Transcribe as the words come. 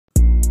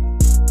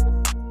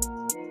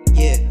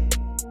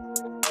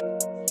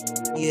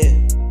Yeah,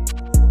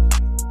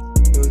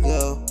 here we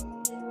go.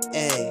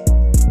 Hey,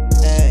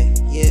 hey,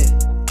 yeah,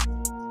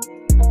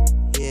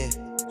 yeah.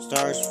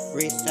 Stars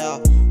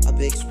freestyle, a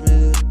big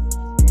smooth.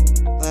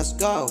 Let's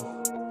go.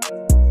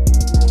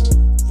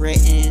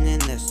 Written in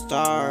the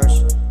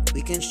stars,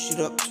 we can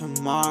shoot up to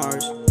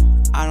Mars.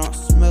 I don't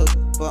smoke,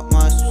 but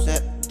my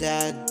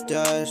stepdad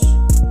does.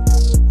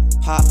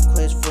 Pop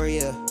quiz for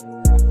you.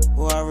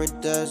 Whoever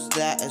does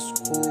that is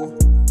cool.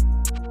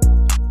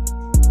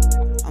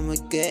 I'ma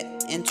get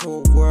into a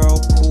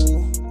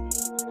whirlpool,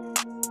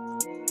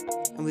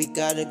 and we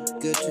gotta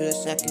go to the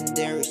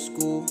secondary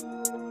school.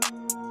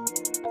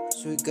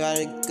 So we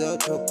gotta go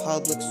to a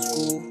public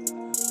school.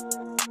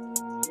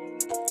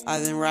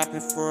 I've been rapping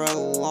for a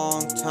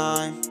long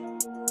time,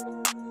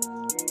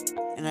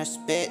 and I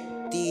spit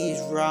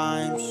these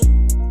rhymes.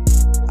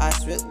 I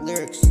spit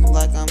lyrics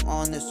like I'm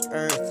on this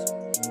earth.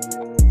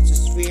 It's a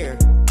sphere,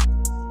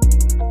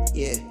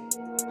 yeah.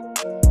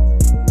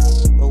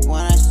 But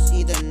when I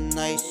see the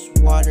nice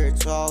water,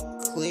 it's all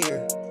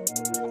clear.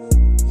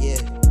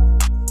 Yeah,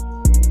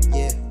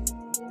 yeah,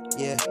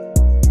 yeah,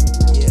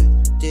 yeah.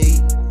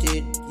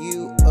 Did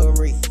you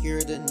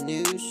overhear the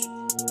news?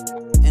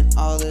 And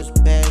all those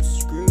bad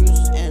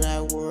screws, and I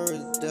wore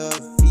the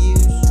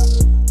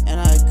views. And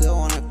I go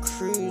on a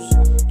cruise,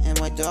 and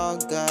my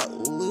dog got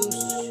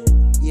loose.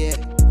 Yeah.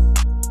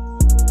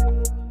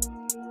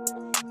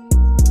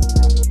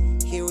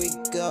 Here we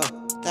go.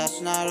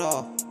 That's not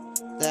all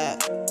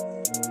that.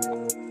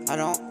 I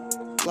don't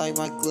like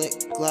my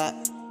Glick Glap,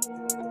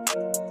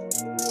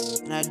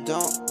 and I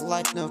don't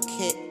like no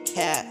Kit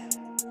Kat.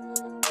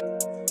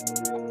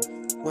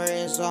 Where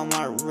is all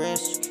my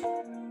risk?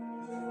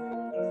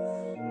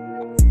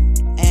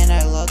 And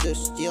I love the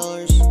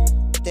Steelers,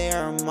 they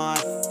are my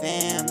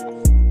fam.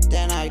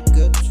 Then I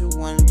go to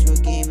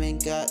a game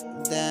and got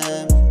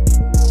them.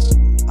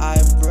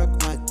 I broke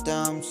my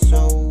thumb,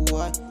 so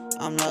what?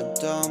 I'm not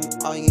dumb.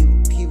 All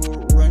you people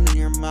running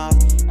your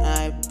mouth, and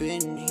I've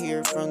been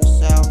here from the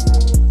south.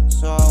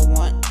 So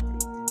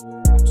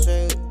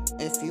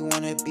if you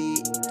wanna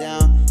be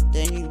down,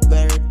 then you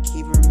better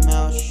keep your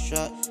mouth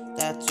shut.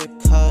 That's a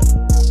cut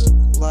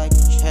like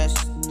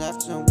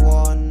chestnuts and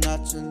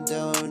walnuts and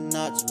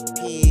donuts,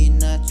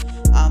 peanuts.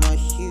 I'm a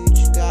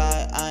huge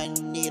guy, I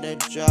need a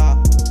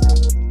job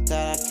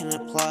that I can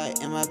apply,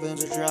 and my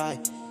bones are dry.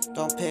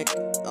 Don't pick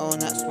on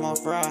that small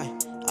fry.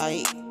 I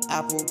eat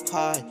apple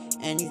pie,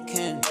 and you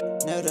can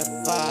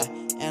notify,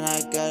 and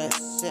I gotta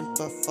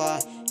simplify.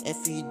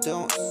 If you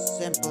don't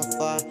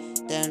simplify,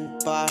 then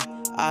bye.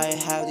 I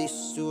have these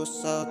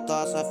suicidal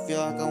thoughts, I feel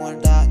like I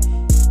wanna die.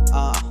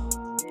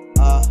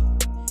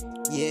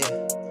 Yeah,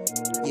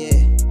 yeah.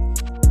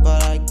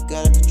 But I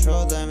gotta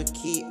control them and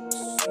keep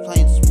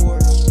playing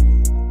sports.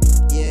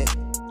 Yeah,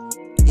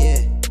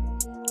 yeah,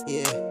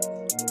 yeah,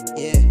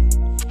 yeah.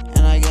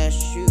 And I gotta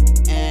shoot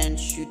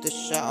the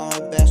shot on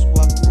a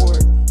basketball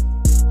court.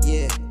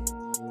 Yeah,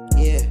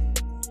 yeah,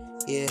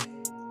 yeah,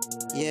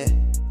 yeah.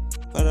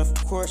 But of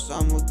course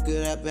I'm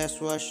good at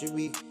basketball, I should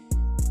be.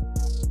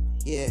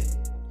 Yeah,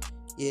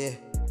 yeah,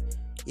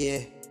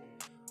 yeah,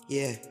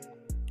 yeah.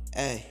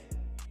 Hey.